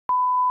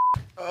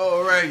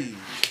Alrighty.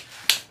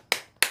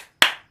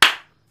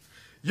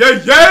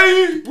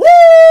 Yay! Woo!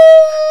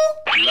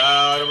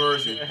 Lord of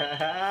mercy.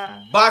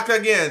 Back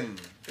again.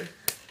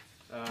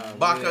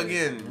 Back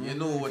again. You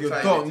know what time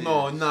it is.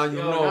 No, you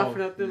know.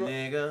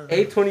 Nigga.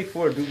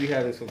 A24 do be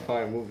having some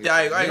fire movies. Yeah,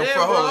 I ain't gonna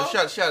front. Hold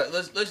on. Shout it.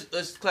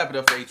 Let's clap it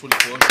up for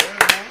A24.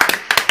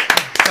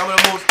 Some of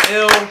the most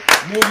ill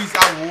movies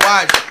I've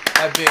watched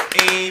have been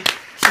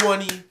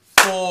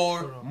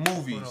A24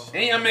 movies.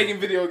 And y'all making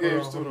video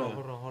games too.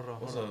 Hold on.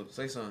 What's up?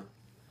 Say something.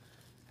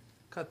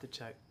 Cut the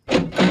check.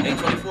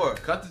 A24.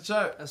 Cut the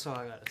check. That's all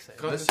I gotta say.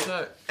 Cut the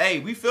check. Hey,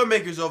 we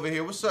filmmakers over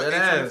here. What's up,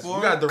 A24?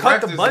 We got directors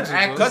Cut the budget, and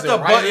actors. Cut the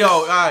and budget. writers. Yo,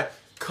 alright.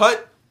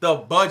 Cut the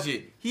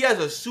budget. He has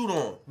a suit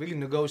on. We can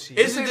negotiate.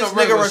 Isn't this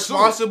nigga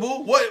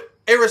responsible? What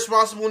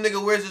irresponsible nigga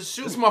wears a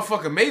suit? This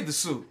motherfucker made the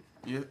suit.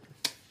 Yeah.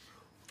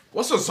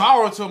 What's a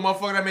Zara to a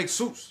motherfucker that makes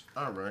suits?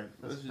 Alright.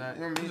 Just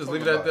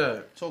leave it at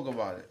that. Talk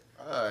about it.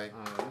 Alright.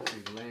 This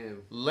is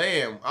lamb.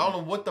 Lamb. I don't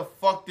know what the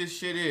fuck this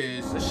shit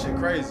is. This shit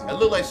crazy. It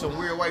look like some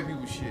weird white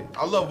people shit.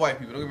 I love white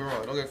people. Don't get me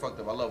wrong. Don't get fucked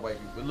up. I love white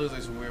people. It looks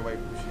like some weird white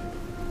people shit.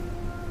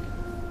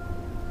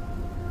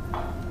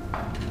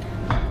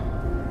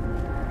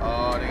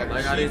 Oh, they got the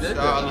Like how they sheets. did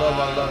Oh, that.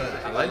 I love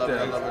it. I like that.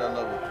 I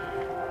love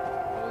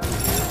it.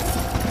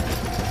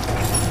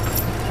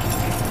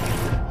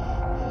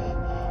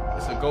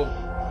 It's a goat.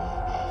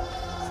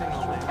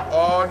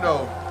 Oh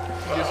no.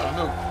 Get some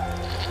nuke.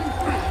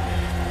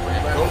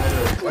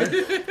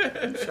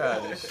 You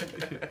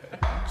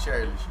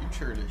childish. You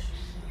churlish.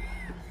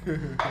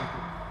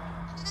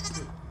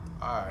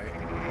 Alright.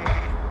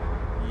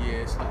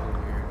 Yeah, it's looking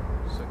weird.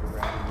 It's looking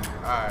rather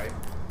weird. Alright.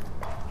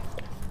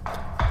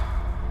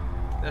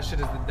 That shit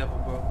is the devil,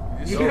 bro.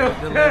 So,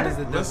 The land is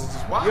the devil. let's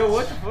just watch. Yo,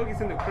 what the fuck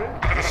is in the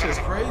crib? This shit's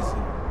crazy.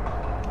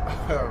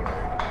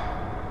 Alright.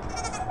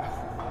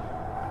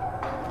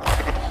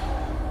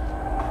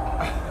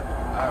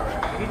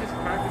 Alright. He just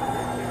cracked it.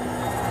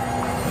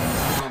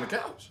 He's on the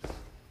couch.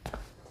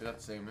 Is that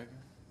the same nigga?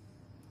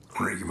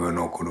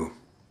 Rikimonokuru.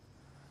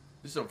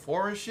 This some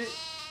foreign shit?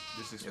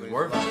 This explains It's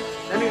worth a lot. it.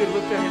 That nigga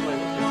looked at him like,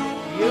 what the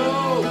fuck? Yo!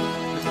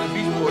 This is the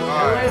Beach Boys. That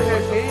Alright. man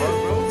has hands,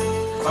 bro.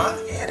 Huh?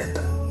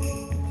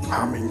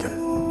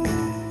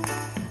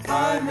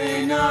 I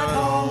may not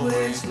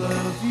always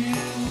love you,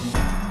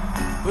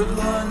 but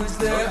long as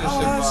there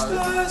are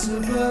stars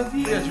above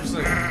you, Yeah, you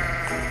sing.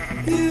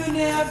 you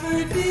never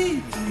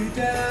need to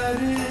doubt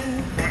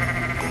it.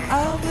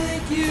 I'll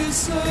make you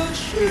so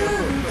sure.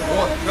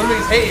 Well, them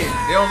niggas hating.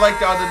 They don't like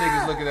the other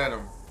niggas looking at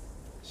them.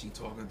 She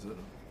talking to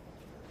them.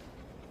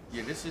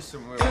 Yeah, this is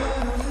some weird.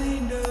 Only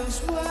knows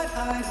what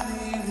I'd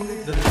be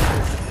with.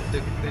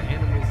 The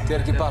animals.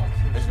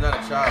 It's not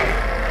a child.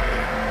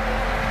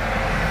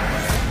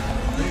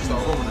 They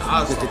start rolling the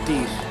eyes off.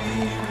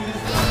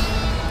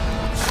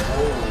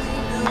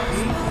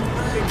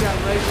 He got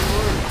legs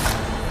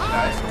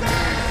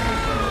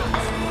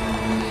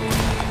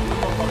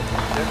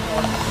and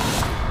arms.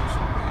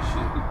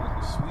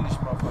 Swedish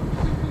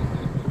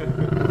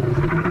motherfucker.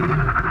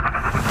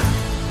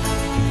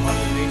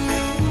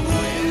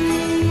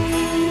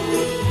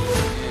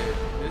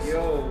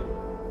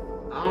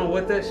 Yo, I don't know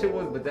what that shit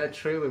was, but that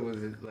trailer was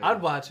like.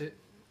 I'd watch it.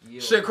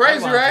 Shit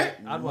crazy, right?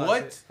 I'd watch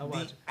What it. I'd watch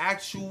the it.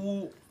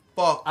 actual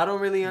fuck? I don't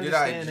really Did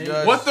I understand it.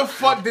 judge? What the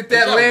fuck did that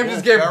Is that lamb Will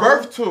just give Ferrell?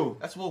 birth to?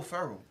 That's Will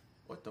Ferrell.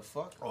 What the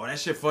fuck? Oh, that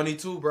shit funny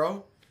too,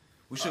 bro.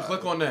 We should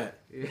click on that.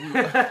 You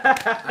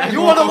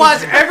want to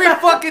watch every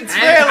fucking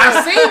trailer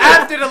I seen it.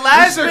 after the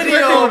last You should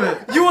click on video.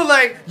 it. You were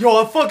like,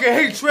 yo, I fucking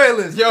hate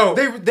trailers. Yo.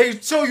 They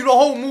show you the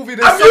whole movie.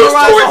 They I'm summarize used to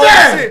the it whole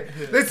then.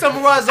 shit. They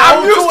summarize the I'm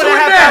whole used two to and a it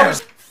half now.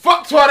 hours.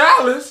 Fuck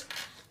 $12.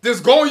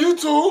 Just go on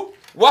YouTube,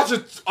 watch a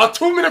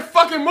 2-minute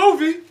fucking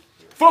movie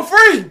for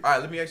free. All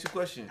right, let me ask you a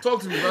question.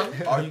 Talk to me,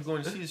 brother. Are you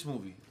going to see this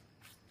movie?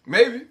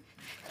 Maybe.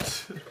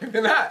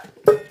 Maybe not.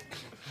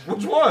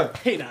 Which one?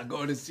 He not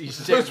going to see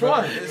shit. Which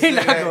one? He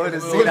not going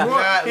to see Which that.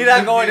 one? He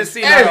not going to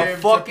see Hey, that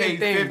fucking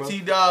thing, bro.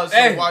 $50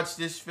 Hey. to watch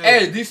this film.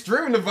 Hey, these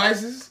streaming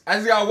devices, I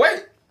just gotta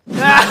wait.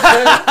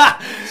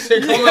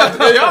 Shit come out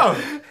to y'all.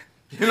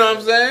 You know what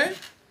I'm saying?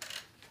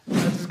 I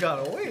just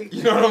gotta wait.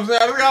 You know what I'm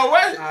saying? I just gotta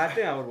wait. I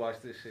think I would watch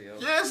this shit, yo.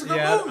 Yeah, it's a good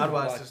Yeah, movie. I'd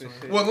watch this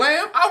one. Well,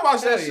 Lamb, I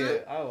watch Hell that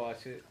shit. yeah, I'll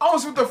watch it. I want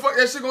to see what the fuck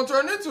that shit gonna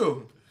turn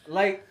into.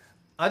 Like,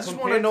 I just want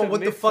to compared know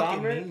what the fuck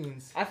it Midsommar,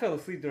 means. I fell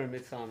asleep during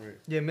Midsommar.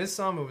 Yeah,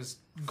 Midsommar was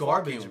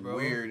garbage, Fucking bro.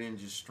 weird and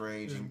just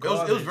strange. It was It was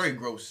garbage. very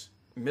gross.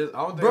 I don't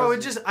think Bro, I-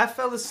 it just, I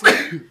fell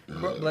asleep.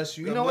 Bro, bless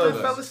you. You know when I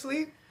bless fell you.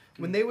 asleep?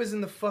 When they was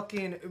in the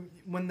fucking,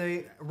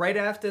 right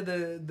after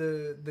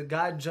the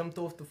guy jumped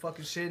off the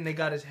fucking shit and they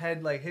got his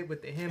head like hit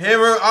with the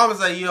hammer. I was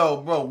like, yo,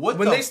 bro, what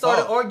When the they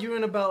started fuck?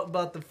 arguing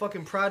about the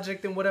fucking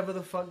project and whatever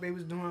the fuck they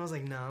was doing, I was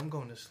like, nah, I'm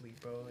going to sleep,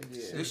 bro. Like,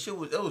 This shit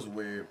was, it was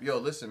weird. Yo,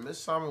 listen, Miss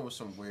Simon was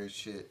some weird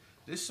shit.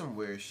 This some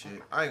weird shit.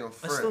 I ain't gonna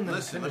still front. never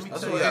Listen, let me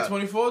That's tell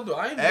what you. A24 do.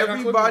 I ain't think I clicked on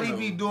Everybody that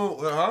be one.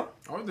 doing, huh?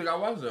 I don't think I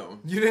watched that one.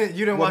 You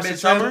didn't What, watch the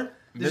Midsummer? trailer?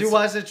 Did you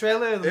watch the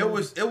trailer? It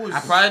was. I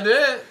probably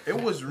did.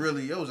 It was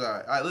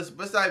alright. All right, let's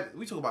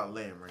we talk about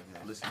Lamb right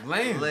now. Listen,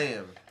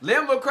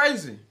 Lamb look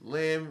crazy.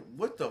 Lamb,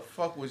 what the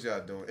fuck was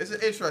y'all doing? It's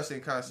an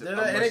interesting concept. Yeah,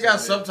 and they got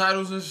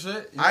subtitles and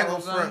shit. You know I ain't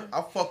gonna front.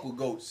 I fuck with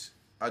goats.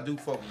 I do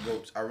fuck with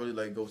goats. I really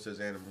like goats as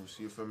animals.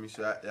 You feel me?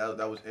 So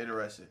that was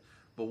interesting.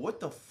 But what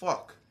the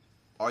fuck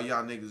are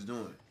y'all niggas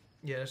doing?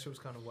 Yeah, that shit was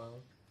kind of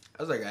wild.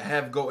 I was like a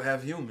half goat,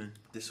 half human.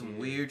 There's some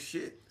weird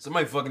shit.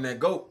 Somebody fucking that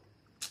goat.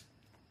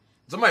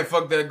 Somebody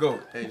fuck that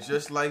goat. And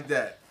just like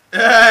that.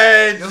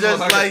 Hey, just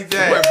like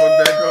that. Somebody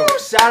fuck that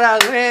goat. Shout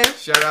out, Lamb.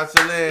 Shout out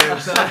to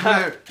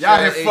Lamb. Y'all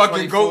here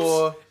fucking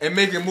goats and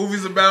making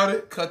movies about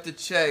it. Cut the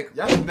check.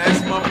 Y'all some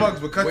nasty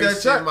motherfuckers, but cut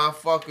that check. My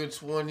fucking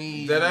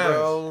 20s, That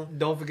bro.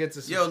 Don't forget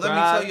to subscribe. Yo, let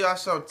me tell y'all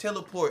something.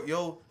 Teleport,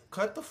 yo.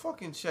 Cut the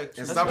fucking check.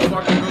 And stop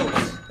fucking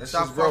goats. And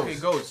stop fucking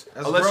goats.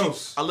 That's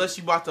gross. Unless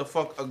you about to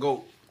fuck a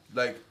goat.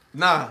 Like,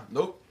 nah,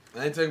 nope.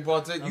 I ain't taking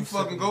part. You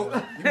fucking goat.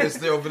 You better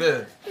stay over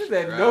there. He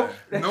said, nope.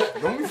 Nope.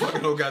 Don't be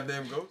fucking no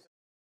goddamn goats.